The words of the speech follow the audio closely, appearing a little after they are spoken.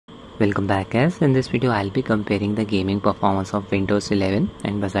Welcome back guys. In this video I'll be comparing the gaming performance of Windows 11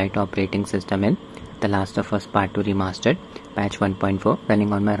 and Bazzite operating system in The Last of Us Part 2 Remastered patch 1.4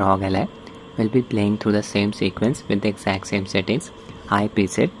 running on my Rog Ally. We'll be playing through the same sequence with the exact same settings. High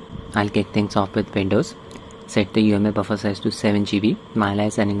preset. I'll kick things off with Windows. Set the UMA buffer size to 7 GB. My Ally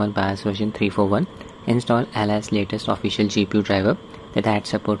is running on BIOS version 341. Install Ally's latest official GPU driver that adds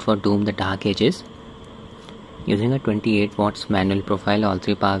support for Doom the Dark Ages. Using a 28 watts manual profile, all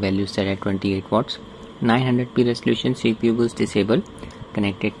three power values set at 28 watts. 900p resolution CPU boost disabled.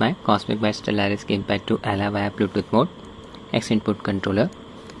 Connected my Cosmic Byte Stellaris gamepad to Ally via Bluetooth mode. X input controller.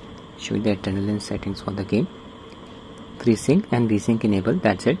 Show the adrenaline settings for the game. FreeSync and VSync enabled,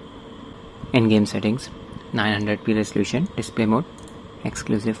 that's it. In-game settings. 900p resolution, display mode,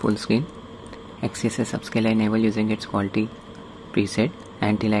 exclusive full screen. RTSS upscaler enable using its quality preset.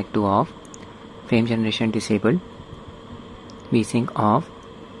 Anti-lag to off. Frame generation disabled. VSync off.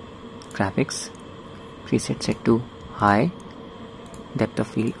 Graphics preset set to high. Depth of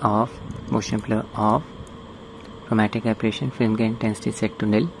field off. Motion blur off. Chromatic aberration film gain intensity set to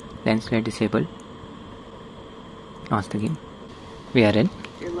nil. Lens flare disabled. Launch the game. We are in.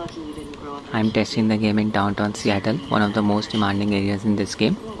 You're lucky you didn't grow up. I'm testing the game in downtown Seattle, one of the most demanding areas in this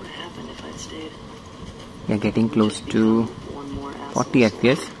game. What would happen if I'd stayed? We are getting close to 40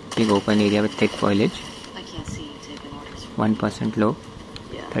 FPS. Big open area with thick foliage. I can't see you taking orders. 1% low.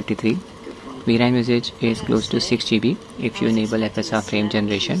 Yeah. 33. VRAM usage is close to 6 GB. If you enable FSR frame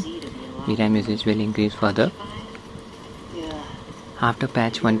generation, VRAM usage will increase further. After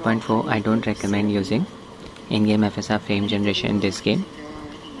patch 1.4, I don't recommend using in-game FSR frame generation in this game.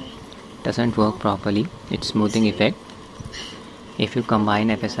 Doesn't work properly. It's smoothing effect. If you combine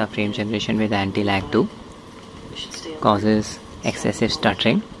FSR frame generation with anti-lag too, causes excessive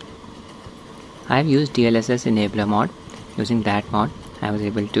stuttering. I've used DLSS enabler mod. Using that mod, I was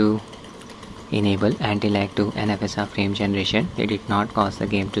able to enable anti-lag to and FSR frame generation. It did not cause the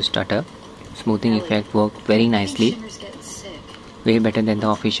game to stutter. Smoothing effect worked very nicely. Way better than the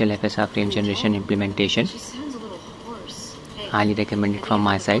official FSR frame generation implementation. Highly recommended from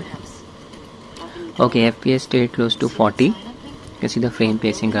my side. Okay, FPS stayed close to 40. You can see the frame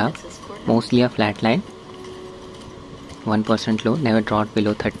pacing graph. Mostly a flat line. 1% low, never dropped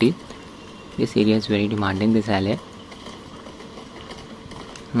below 30. This area is very demanding, this ally.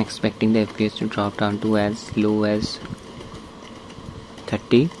 I'm expecting the FPS to drop down to as low as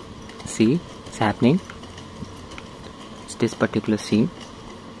 30. See, it's happening. It's this particular scene.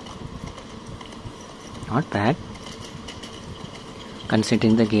 Not bad.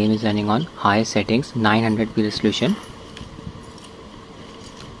 Considering the game is running on high settings, 900p resolution.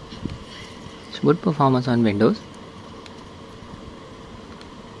 It's good performance on Windows.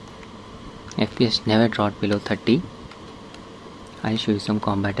 FPS never dropped below 30. I'll show you some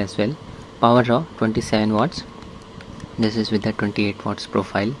combat as well. Power draw 27 watts. This is with the 28 watts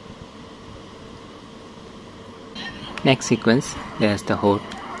profile. Next sequence, there's the horde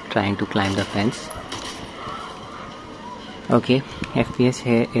trying to climb the fence. Okay, FPS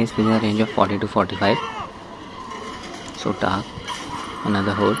here is within a range of 40 to 45. So dark.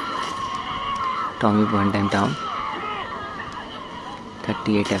 Another horde. Tommy burned them down.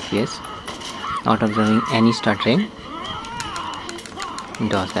 38 FPS. Not observing any stuttering.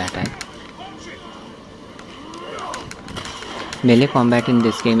 Dodge the attack. Melee combat in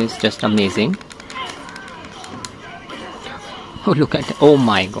this game is just amazing. Oh, look at it. Oh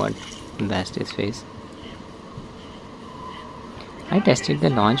my god. That's his face. I tested the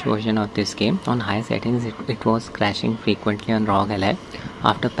launch version of this game. On high settings, it was crashing frequently on Rog Ally.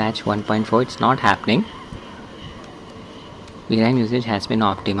 After patch 1.4, it's not happening. VRAM usage has been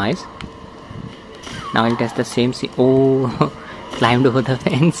optimized. Now I'll test the same climbed over the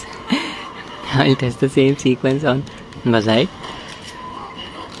fence. I'll test the same sequence on Bazzite.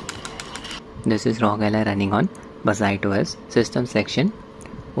 This is Rog Ally running on Bazzite OS. System selection,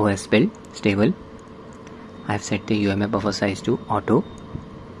 OS build, stable. I've set the UMA buffer size to auto.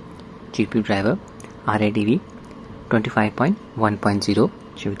 GPU driver, RADV 25.1.0.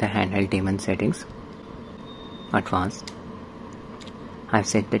 Show the handheld Daemon settings. Advanced. I've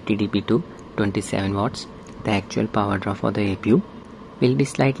set the TDP to 27 watts. The actual power draw for the APU will be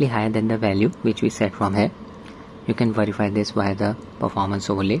slightly higher than the value which we set from here. You can verify this via the performance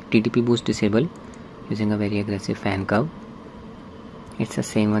overlay. TDP boost disabled using a very aggressive fan curve. It's the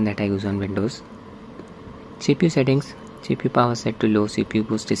same one that I use on Windows. CPU settings, CPU power set to low, CPU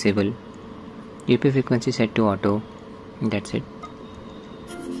boost disabled. GPU frequency set to auto. And that's it.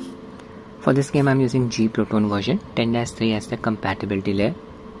 For this game I'm using G Proton version 10-3 as the compatibility layer.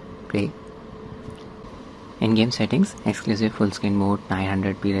 Play. In-game settings, exclusive full screen mode,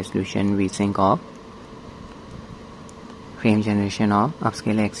 900p resolution, VSync off, frame generation off,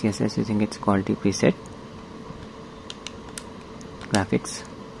 upscale RTSS using its quality preset, graphics,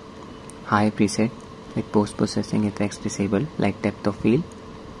 high preset with post-processing effects disabled like depth of field,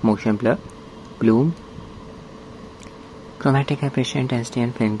 motion blur, bloom, chromatic aberration intensity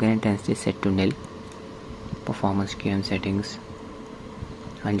and film grain intensity set to nil. Performance QM settings,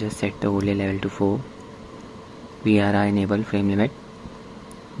 I'll just set the overlay level to 4. VRR enable frame limit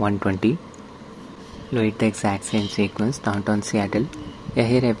 120. Load the exact same sequence, Downtown Seattle. Yeah,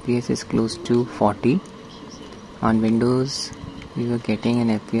 here FPS is close to 40. On Windows we were getting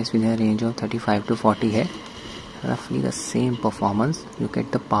an FPS with a range of 35 to 40 here. Roughly the same performance. Look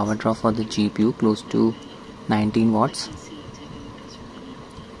at the power draw for the GPU, close to 19 watts.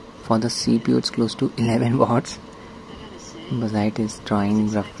 For the CPU it's close to 11 watts. Bazzite is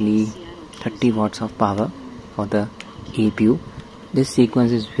drawing roughly 30 watts of power for the APU. This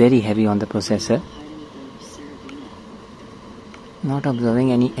sequence is very heavy on the processor. Not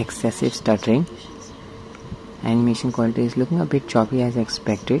observing any excessive stuttering. Animation quality is looking a bit choppy as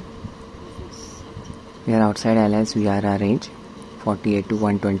expected. We are outside LS VRR range, 48 to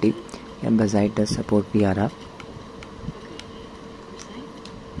 120. And Bazzite does support VRR.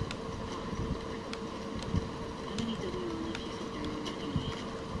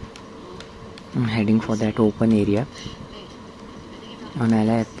 I'm heading for that open area. On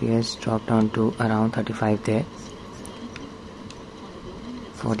LI FPS dropped down to around 35 there.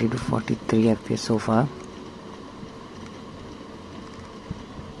 40 to 43 FPS so far.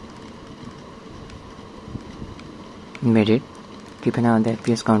 Made it. Keep an eye on the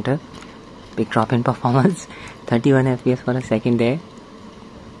FPS counter. Big drop in performance. 31 FPS for a second there.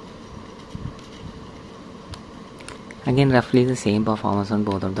 Again, roughly the same performance on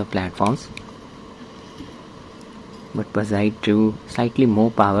both of the platforms, but Bazzite drew slightly more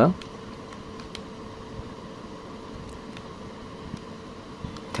power.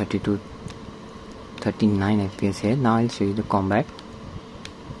 32, 39 FPS here. Now I'll show you the combat.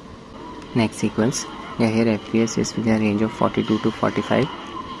 Next sequence. Yeah, here FPS is with a range of 42 to 45.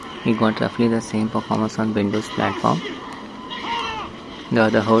 We got roughly the same performance on Windows platform. The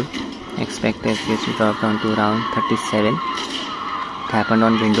other hold, expect the FPS to drop down to around 37. It happened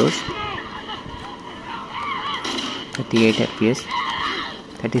on Windows. 38 FPS,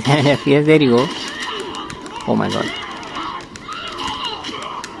 37 FPS, there you go. Oh my god.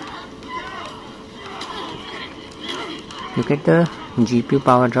 Look at the GPU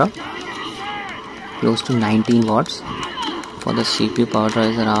power draw, close to 19 watts. For the CPU power draw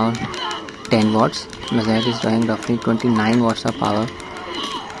is around 10 watts. Bazzite is drawing roughly 29 watts of power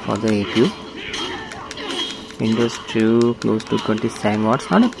for the APU. Windows drew close to 27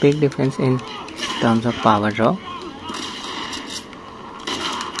 watts. Not a big difference in terms of power draw.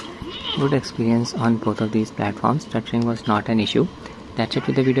 Good experience on both of these platforms. Stuttering was not an issue. That's it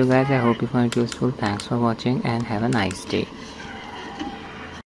with the video, guys. I hope you found it useful. Thanks for watching and have a nice day.